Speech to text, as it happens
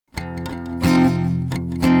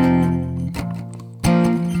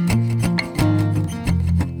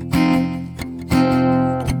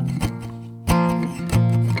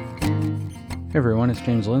Hey everyone, it's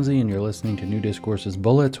James Lindsay, and you're listening to New Discourses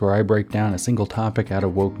Bullets, where I break down a single topic out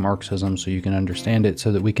of woke Marxism so you can understand it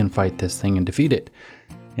so that we can fight this thing and defeat it.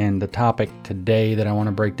 And the topic today that I want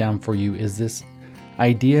to break down for you is this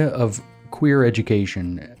idea of queer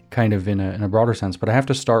education, kind of in a broader sense, but I have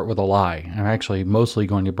to start with a lie. I'm actually mostly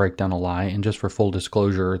going to break down a lie, and just for full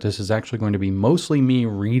disclosure, this is actually going to be mostly me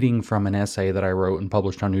reading from an essay that I wrote and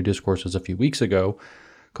published on New Discourses a few weeks ago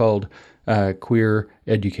called Queer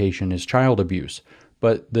Education is Child Abuse.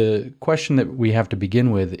 But the question that we have to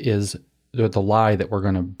begin with is the lie that we're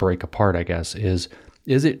going to break apart, I guess, is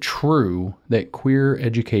it true that queer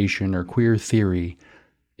education or queer theory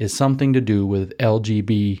is something to do with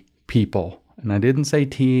LGBT people? And I didn't say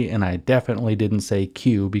T, and I definitely didn't say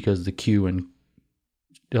Q, because the Q in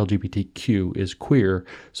LGBTQ is queer.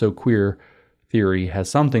 So queer theory has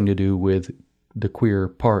something to do with the queer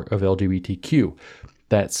part of LGBTQ.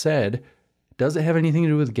 That said, does it have anything to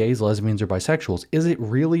do with gays, lesbians, or bisexuals? Is it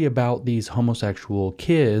really about these homosexual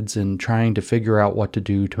kids and trying to figure out what to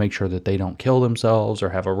do to make sure that they don't kill themselves or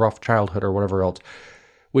have a rough childhood or whatever else,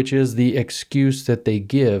 which is the excuse that they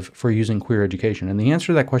give for using queer education? And the answer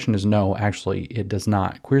to that question is no, actually, it does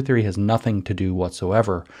not. Queer theory has nothing to do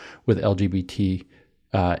whatsoever with LGBT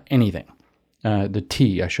anything. The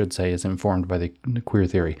T, I should say, is informed by the queer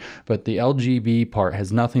theory. But the LGB part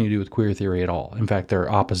has nothing to do with queer theory at all. In fact,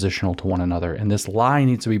 they're oppositional to one another. And this lie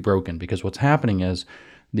needs to be broken, because what's happening is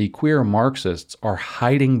the queer Marxists are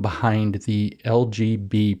hiding behind the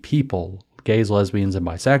LGB people, gays, lesbians, and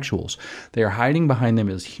bisexuals. They are hiding behind them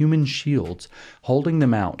as human shields, holding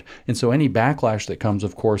them out. And so any backlash that comes,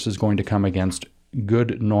 of course, is going to come against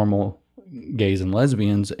good, normal gays and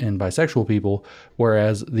lesbians and bisexual people,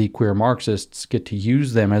 whereas the queer Marxists get to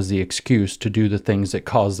use them as the excuse to do the things that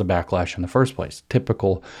cause the backlash in the first place.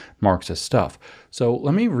 Typical Marxist stuff. So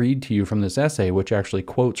let me read to you from this essay, which actually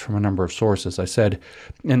quotes from a number of sources. I said,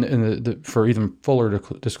 and for even fuller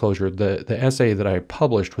disclosure, the essay that I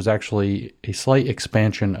published was actually a slight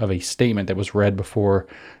expansion of a statement that was read before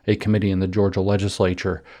a committee in the Georgia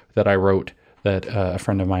legislature that I wrote, that a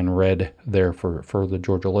friend of mine read there for the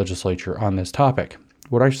Georgia legislature on this topic.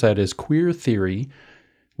 What I said is, queer theory,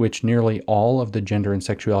 which nearly all of the gender and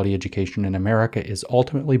sexuality education in America is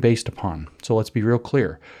ultimately based upon. So let's be real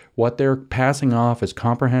clear. What they're passing off as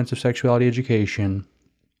comprehensive sexuality education,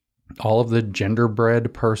 all of the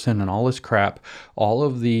gender-bred person and all this crap, all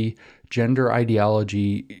of the gender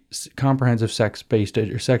ideology, comprehensive sex-based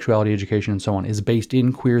sexuality education, and so on, is based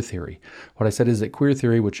in queer theory. What I said is that queer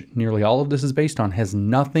theory, which nearly all of this is based on, has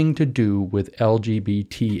nothing to do with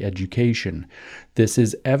LGBT education. This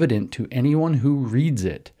is evident to anyone who reads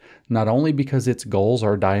it, not only because its goals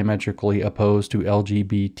are diametrically opposed to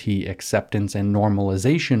LGBT acceptance and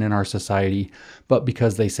normalization in our society, but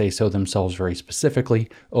because they say so themselves very specifically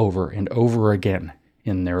over and over again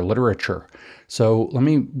in their literature. So let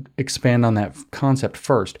me expand on that concept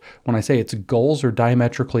first. When I say its goals are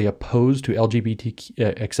diametrically opposed to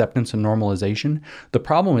LGBT acceptance and normalization, the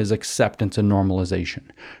problem is acceptance and normalization.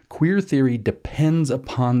 Queer theory depends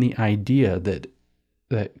upon the idea that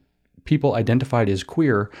people identified as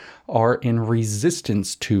queer are in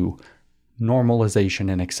resistance to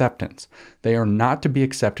normalization and acceptance. They are not to be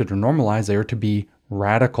accepted or normalized. They are to be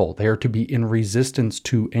radical. They are to be in resistance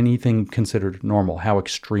to anything considered normal. How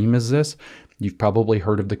extreme is this? You've probably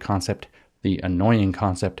heard of the concept, the annoying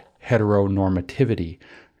concept, heteronormativity,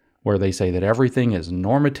 where they say that everything is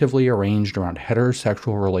normatively arranged around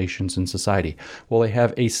heterosexual relations in society. Well, they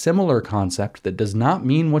have a similar concept that does not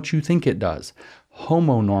mean what you think it does.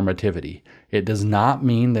 Homonormativity. It does not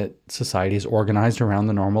mean that society is organized around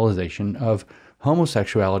the normalization of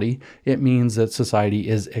homosexuality. It means that society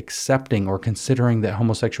is accepting or considering that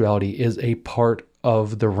homosexuality is a part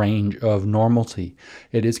of the range of normalcy.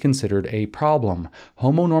 It is considered a problem.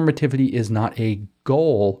 Homonormativity is not a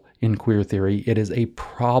goal in queer theory. It is a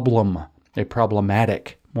problem, a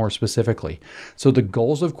problematic, more specifically. So the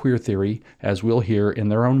goals of queer theory, as we'll hear in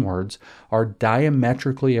their own words, are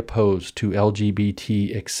diametrically opposed to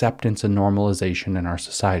LGBT acceptance and normalization in our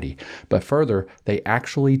society. But further, they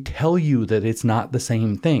actually tell you that it's not the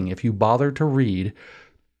same thing. If you bother to read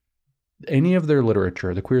any of their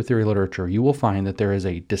literature, the queer theory literature, you will find that there is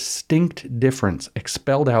a distinct difference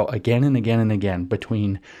expelled out again and again and again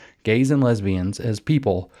between gays and lesbians as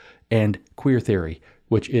people and queer theory,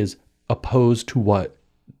 which is opposed to what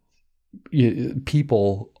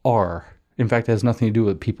people are. In fact, it has nothing to do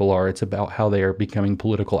with what people are. It's about how they are becoming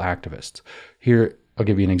political activists. Here, I'll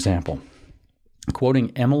give you an example.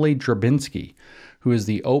 Quoting Emily Drabinski, who is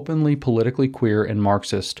the openly politically queer and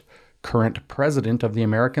Marxist current president of the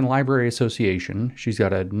American Library Association. She's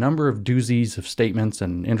got a number of doozies of statements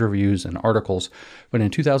and interviews and articles. But in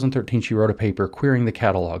 2013, she wrote a paper, Queering the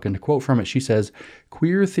Catalog. And to quote from it, she says,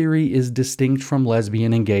 "Queer theory is distinct from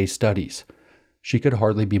lesbian and gay studies." She could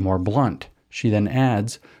hardly be more blunt. She then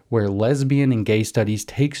adds, where lesbian and gay studies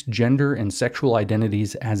takes gender and sexual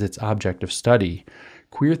identities as its object of study,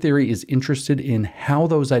 queer theory is interested in how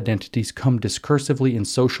those identities come discursively and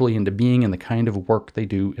socially into being and the kind of work they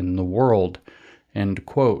do in the world. End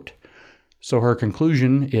quote. So her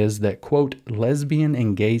conclusion is that, quote, lesbian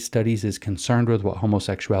and gay studies is concerned with what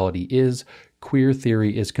homosexuality is. Queer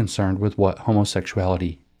theory is concerned with what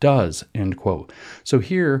homosexuality does, end quote. So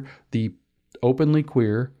here, the openly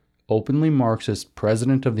queer, openly Marxist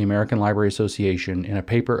president of the American Library Association, in a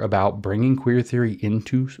paper about bringing queer theory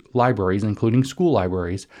into libraries, including school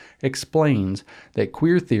libraries, explains that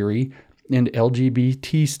queer theory and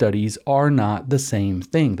LGBT studies are not the same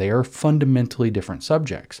thing. They are fundamentally different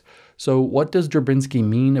subjects. So what does Drabinski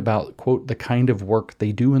mean about, quote, the kind of work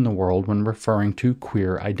they do in the world when referring to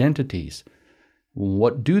queer identities?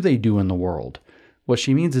 What do they do in the world? What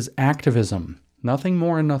she means is activism, nothing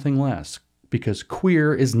more and nothing less. Because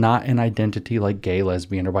queer is not an identity like gay,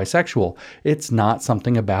 lesbian, or bisexual. It's not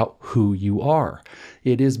something about who you are.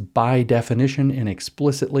 It is by definition an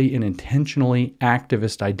explicitly and intentionally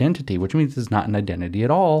activist identity, which means it's not an identity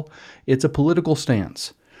at all. It's a political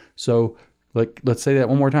stance. So let's say that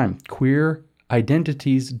one more time. Queer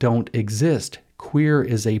identities don't exist. Queer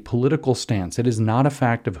is a political stance. It is not a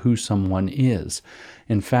fact of who someone is.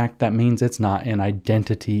 In fact, that means it's not an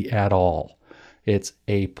identity at all. It's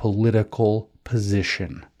a political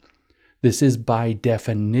position. This is by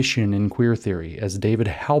definition in queer theory, as David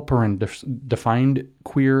Halperin defined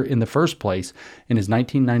queer in the first place in his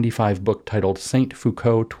 1995 book titled Saint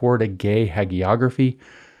Foucault Toward a Gay Hagiography.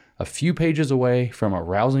 A few pages away from a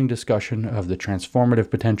rousing discussion of the transformative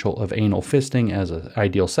potential of anal fisting as an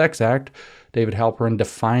ideal sex act, David Halperin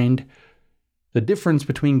defined the difference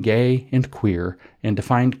between gay and queer and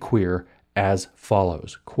defined queer as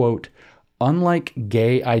follows, quote, unlike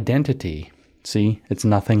gay identity, see, it's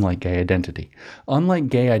nothing like gay identity. Unlike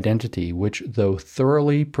gay identity, which, though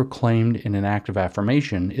thoroughly proclaimed in an act of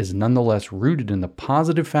affirmation, is nonetheless rooted in the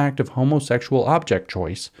positive fact of homosexual object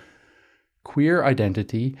choice, queer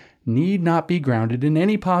identity need not be grounded in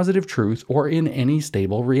any positive truth or in any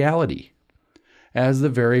stable reality. As the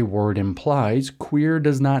very word implies, queer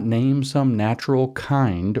does not name some natural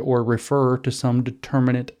kind or refer to some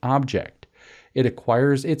determinate object. It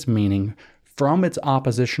acquires its meaning from its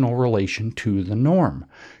oppositional relation to the norm.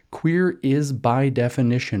 Queer is by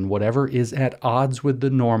definition whatever is at odds with the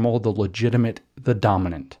normal, the legitimate, the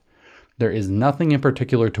dominant. There is nothing in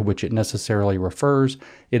particular to which it necessarily refers.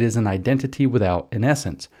 It is an identity without an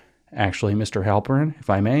essence. Actually, Mr. Halperin, if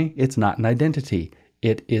I may, it's not an identity.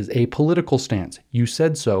 It is a political stance. You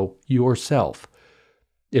said so yourself.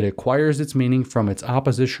 It acquires its meaning from its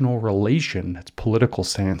oppositional relation, its political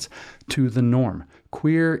stance, to the norm.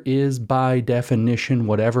 Queer is by definition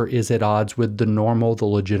whatever is at odds with the normal, the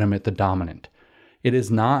legitimate, the dominant. It is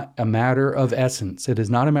not a matter of essence. It is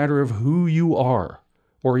not a matter of who you are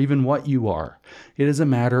or even what you are. It is a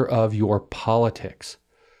matter of your politics.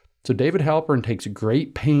 So David Halperin takes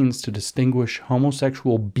great pains to distinguish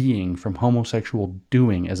homosexual being from homosexual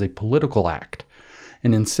doing as a political act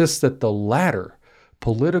and insists that the latter,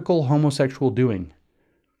 political homosexual doing,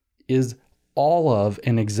 is all of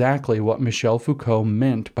and exactly what Michel Foucault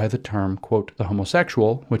meant by the term, quote, the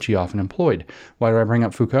homosexual, which he often employed. Why do I bring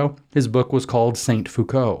up Foucault? His book was called Saint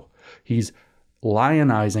Foucault. He's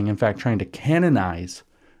lionizing, in fact, trying to canonize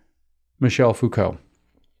Michel Foucault.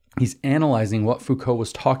 He's analyzing what Foucault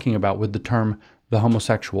was talking about with the term the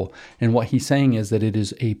homosexual. And what he's saying is that it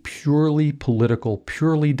is a purely political,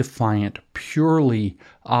 purely defiant, purely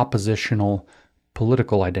oppositional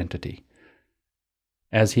political identity.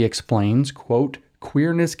 As he explains, quote,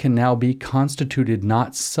 queerness can now be constituted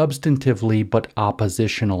not substantively but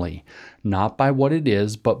oppositionally, not by what it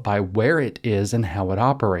is, but by where it is and how it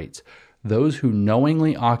operates. Those who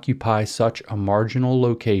knowingly occupy such a marginal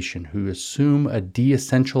location, who assume a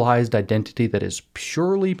de-essentialized identity that is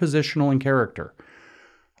purely positional in character,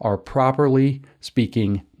 are properly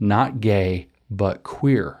speaking not gay, but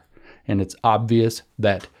queer. And it's obvious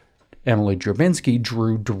that Emily Drabinski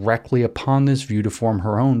drew directly upon this view to form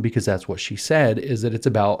her own, because that's what she said, is that it's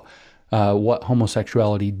about what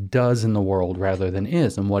homosexuality does in the world rather than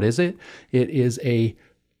is. And what is it? It is a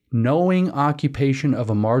knowing occupation of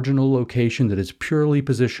a marginal location that is purely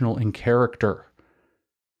positional in character.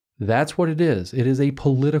 That's what it is. It is a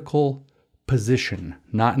political position,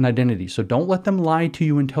 not an identity. So don't let them lie to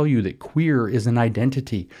you and tell you that queer is an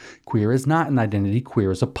identity. Queer is not an identity.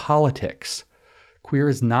 Queer is a politics. Queer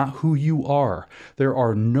is not who you are. There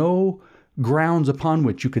are no grounds upon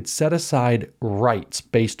which you could set aside rights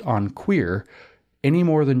based on queer any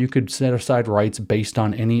more than you could set aside rights based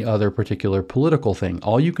on any other particular political thing.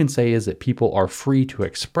 All you can say is that people are free to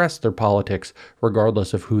express their politics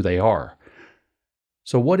regardless of who they are.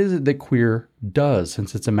 So what is it that queer does,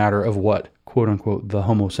 since it's a matter of what, quote unquote, the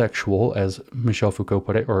homosexual, as Michel Foucault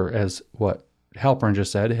put it, or as what Halpern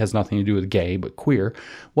just said, it has nothing to do with gay, but queer.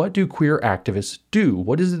 What do queer activists do?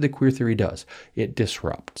 What is it that queer theory does? It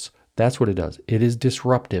disrupts. That's what it does. It is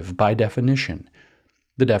disruptive by definition.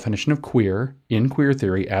 The definition of queer in queer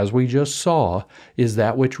theory, as we just saw, is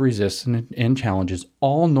that which resists and challenges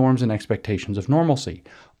all norms and expectations of normalcy,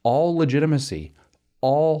 all legitimacy,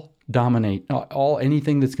 all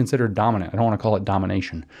anything that's considered dominant. I don't want to call it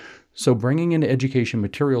domination. So bringing into education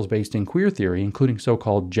materials based in queer theory, including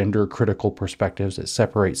so-called gender critical perspectives that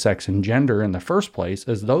separate sex and gender in the first place,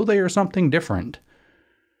 as though they are something different,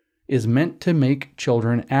 is meant to make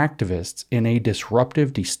children activists in a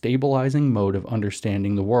disruptive, destabilizing mode of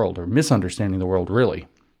understanding the world, or misunderstanding the world, really.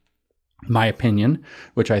 My opinion,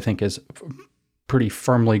 which I think is pretty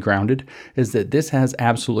firmly grounded, is that this has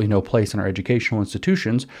absolutely no place in our educational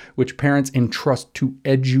institutions, which parents entrust to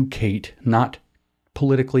educate, not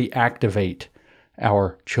politically activate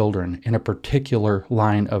our children in a particular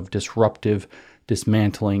line of disruptive,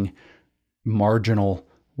 dismantling, marginal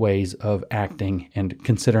ways of acting and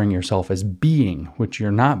considering yourself as being, which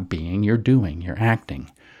you're not being, you're doing, you're acting.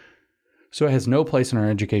 So it has no place in our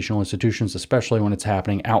educational institutions, especially when it's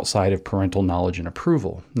happening outside of parental knowledge and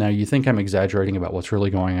approval. Now, you think I'm exaggerating about what's really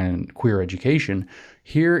going on in queer education.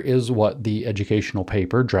 Here is what the educational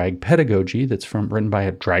paper, Drag Pedagogy, that's written by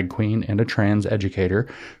a drag queen and a trans educator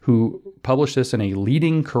who published this in a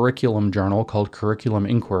leading curriculum journal called Curriculum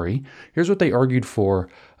Inquiry. Here's what they argued for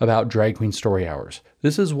about drag queen story hours.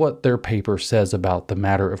 This is what their paper says about the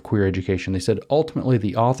matter of queer education. They said, ultimately,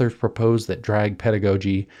 the authors proposed that drag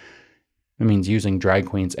pedagogy, it means using drag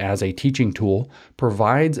queens as a teaching tool,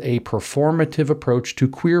 provides a performative approach to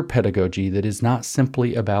queer pedagogy that is not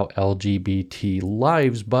simply about LGBT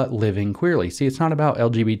lives, but living queerly. See, it's not about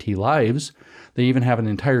LGBT lives. They even have an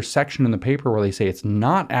entire section in the paper where they say it's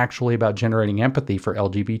not actually about generating empathy for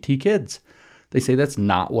LGBT kids. They say that's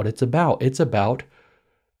not what it's about. It's about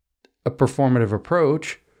a performative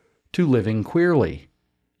approach to living queerly.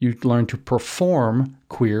 You learn to perform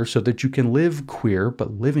queer so that you can live queer,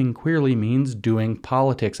 but living queerly means doing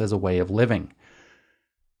politics as a way of living.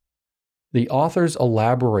 The authors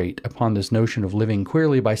elaborate upon this notion of living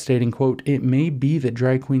queerly by stating, quote, it may be that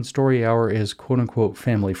Drag Queen Story Hour is, quote unquote,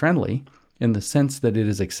 family friendly in the sense that it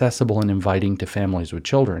is accessible and inviting to families with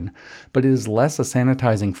children, but it is less a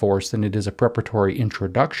sanitizing force than it is a preparatory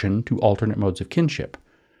introduction to alternate modes of kinship.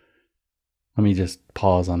 Let me just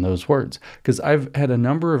pause on those words, because I've had a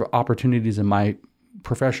number of opportunities in my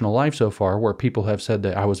professional life so far where people have said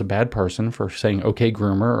that I was a bad person for saying okay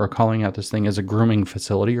groomer or calling out this thing as a grooming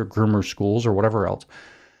facility or groomer schools or whatever else.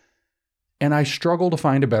 And I struggle to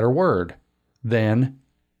find a better word than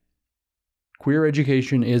queer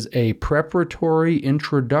education is a preparatory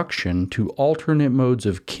introduction to alternate modes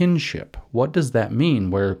of kinship. What does that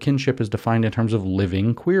mean, where kinship is defined in terms of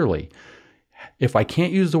living queerly? If I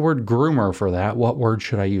can't use the word groomer for that, what word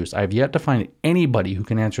should I use? I have yet to find anybody who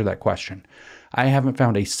can answer that question. I haven't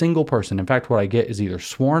found a single person. In fact, what I get is either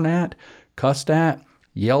sworn at, cussed at,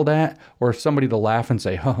 yelled at, or somebody to laugh and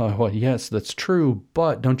say, well, yes, that's true,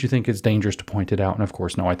 but don't you think it's dangerous to point it out? And of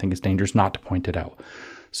course, no, I think it's dangerous not to point it out.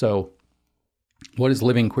 So what is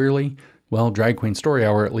living queerly? Well, Drag Queen Story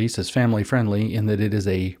Hour, at least, is family friendly in that it is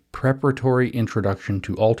a preparatory introduction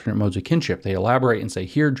to alternate modes of kinship. They elaborate and say,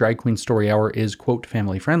 here, Drag Queen Story Hour is, quote,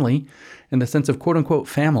 family friendly in the sense of, quote unquote,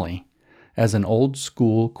 family as an old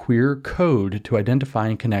school queer code to identify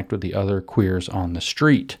and connect with the other queers on the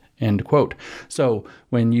street, end quote. So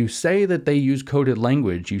when you say that they use coded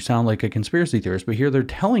language, you sound like a conspiracy theorist, but here they're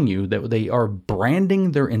telling you that they are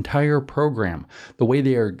branding their entire program the way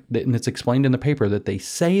they are, and it's explained in the paper that they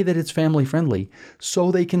say that it's family friendly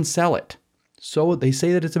so they can sell it. So they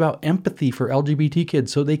say that it's about empathy for LGBT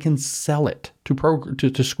kids so they can sell it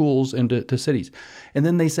to schools and to cities. And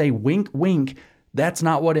then they say, wink, wink, that's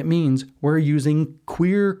not what it means. We're using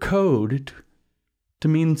queer code to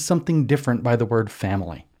mean something different by the word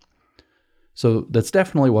family. So that's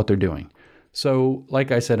definitely what they're doing. So,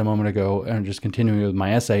 like I said a moment ago, and just continuing with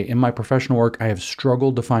my essay, in my professional work, I have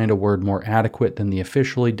struggled to find a word more adequate than the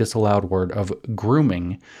officially disallowed word of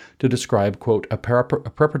grooming to describe, quote, a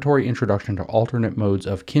preparatory introduction to alternate modes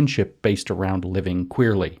of kinship based around living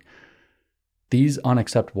queerly. These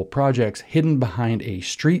unacceptable projects, hidden behind a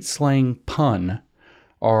street slang pun,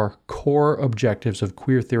 are core objectives of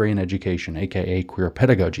queer theory and education, aka queer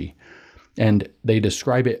pedagogy. And they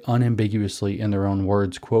describe it unambiguously in their own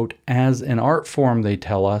words, quote, as an art form, they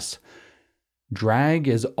tell us, drag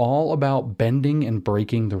is all about bending and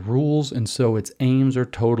breaking the rules, and so its aims are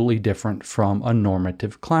totally different from a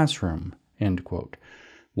normative classroom, end quote.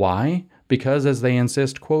 Why? Because, as they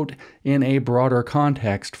insist, quote, in a broader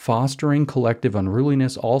context, fostering collective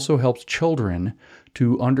unruliness also helps children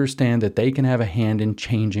to understand that they can have a hand in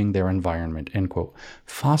changing their environment, end quote.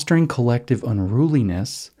 Fostering collective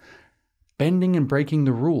unruliness, bending and breaking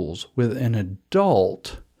the rules with an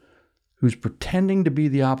adult who's pretending to be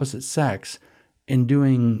the opposite sex and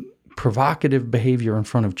doing provocative behavior in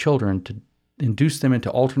front of children to induce them into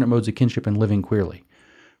alternate modes of kinship and living queerly.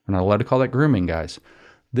 We're not allowed to call that grooming, guys.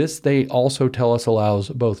 This, they also tell us, allows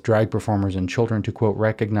both drag performers and children to, quote,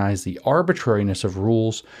 recognize the arbitrariness of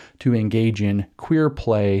rules, to engage in queer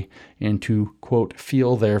play, and to, quote,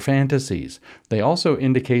 feel their fantasies. They also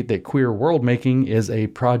indicate that queer world making is a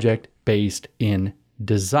project based in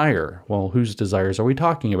desire. Well, whose desires are we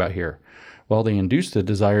talking about here? Well, they induce the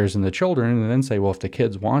desires in the children and then say, well, if the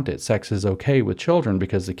kids want it, sex is okay with children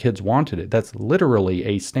because the kids wanted it. That's literally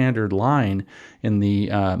a standard line in the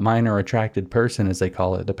minor attracted person, as they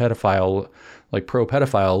call it, the pedophile, like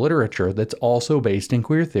pro-pedophile literature that's also based in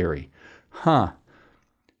queer theory.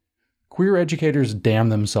 Queer educators damn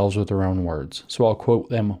themselves with their own words, so I'll quote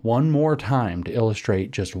them one more time to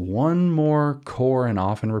illustrate just one more core and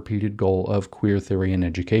often repeated goal of queer theory in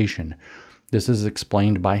education. This is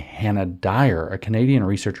explained by Hannah Dyer, a Canadian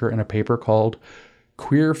researcher, in a paper called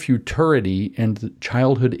Queer Futurity and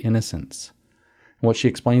Childhood Innocence. And what she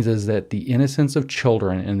explains is that the innocence of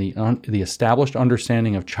children and the established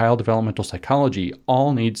understanding of child developmental psychology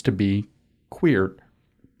all needs to be queered.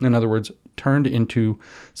 In other words, turned into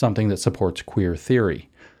something that supports queer theory.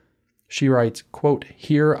 She writes, quote,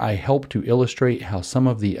 here I help to illustrate how some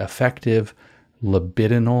of the effective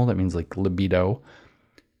libidinal, that means like libido,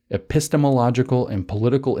 epistemological and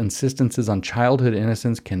political insistences on childhood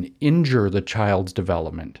innocence can injure the child's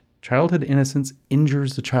development. Childhood innocence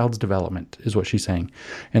injures the child's development, is what she's saying,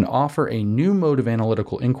 and offer a new mode of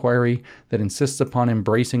analytical inquiry that insists upon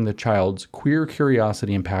embracing the child's queer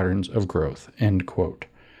curiosity and patterns of growth, end quote.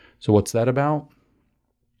 So what's that about?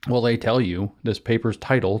 Well, they tell you this paper's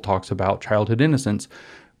title talks about childhood innocence,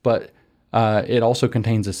 but it also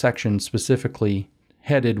contains a section specifically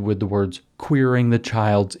headed with the words queering the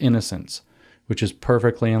child's innocence, which is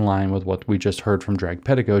perfectly in line with what we just heard from drag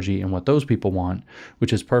pedagogy and what those people want,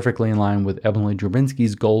 which is perfectly in line with Emily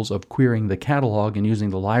Drabinski's goals of queering the catalog and using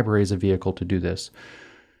the library as a vehicle to do this.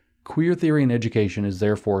 Queer theory in education is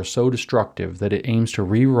therefore so destructive that it aims to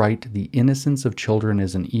rewrite the innocence of children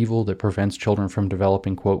as an evil that prevents children from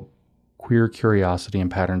developing, quote, queer curiosity and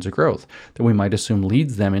patterns of growth that we might assume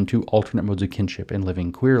leads them into alternate modes of kinship and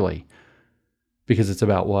living queerly. Because it's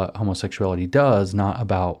about what homosexuality does, not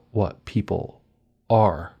about what people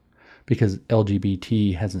are. Because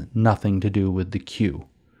LGBT has nothing to do with the Q.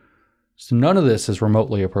 So none of this is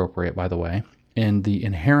remotely appropriate, by the way. And the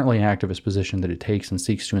inherently activist position that it takes and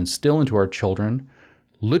seeks to instill into our children,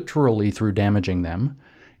 literally through damaging them,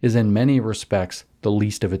 is in many respects the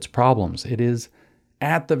least of its problems. It is,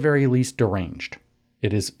 at the very least, deranged.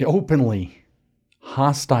 It is openly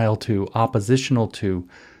hostile to, oppositional to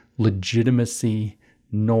legitimacy,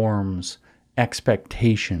 norms,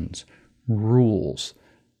 expectations, rules,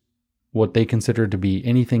 what they consider to be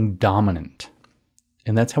anything dominant.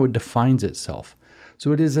 And that's how it defines itself.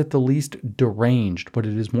 So it is at the least deranged, but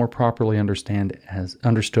it is more properly understood as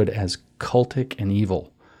cultic and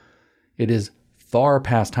evil. It is far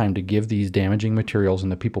past time to give these damaging materials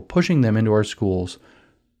and the people pushing them into our schools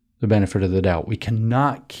the benefit of the doubt. We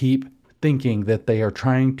cannot keep thinking that they are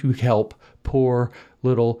trying to help poor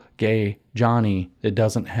little gay Johnny that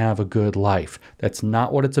doesn't have a good life. That's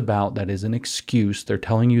not what it's about. That is an excuse. They're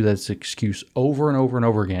telling you that's an excuse over and over and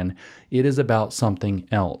over again. It is about something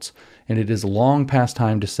else. And it is long past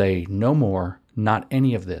time to say no more, not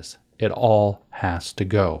any of this. It all has to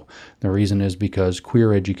go. The reason is because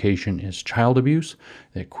queer education is child abuse,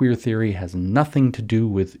 that queer theory has nothing to do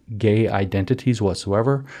with gay identities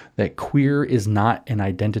whatsoever, that queer is not an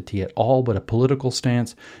identity at all, but a political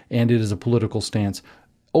stance, and it is a political stance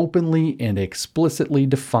openly and explicitly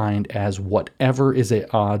defined as whatever is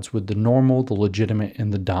at odds with the normal, the legitimate,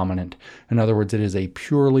 and the dominant. In other words, it is a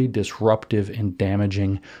purely disruptive and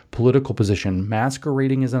damaging political position,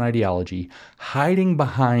 masquerading as an ideology, hiding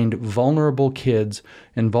behind vulnerable kids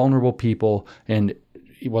and vulnerable people, and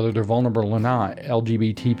whether they're vulnerable or not,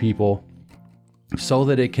 LGBT people, so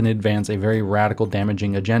that it can advance a very radical,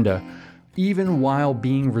 damaging agenda, even while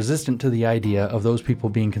being resistant to the idea of those people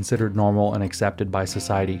being considered normal and accepted by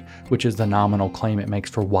society, which is the nominal claim it makes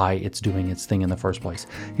for why it's doing its thing in the first place.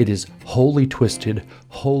 It is wholly twisted,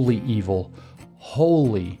 wholly evil,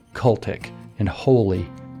 wholly cultic, and wholly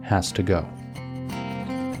has to go.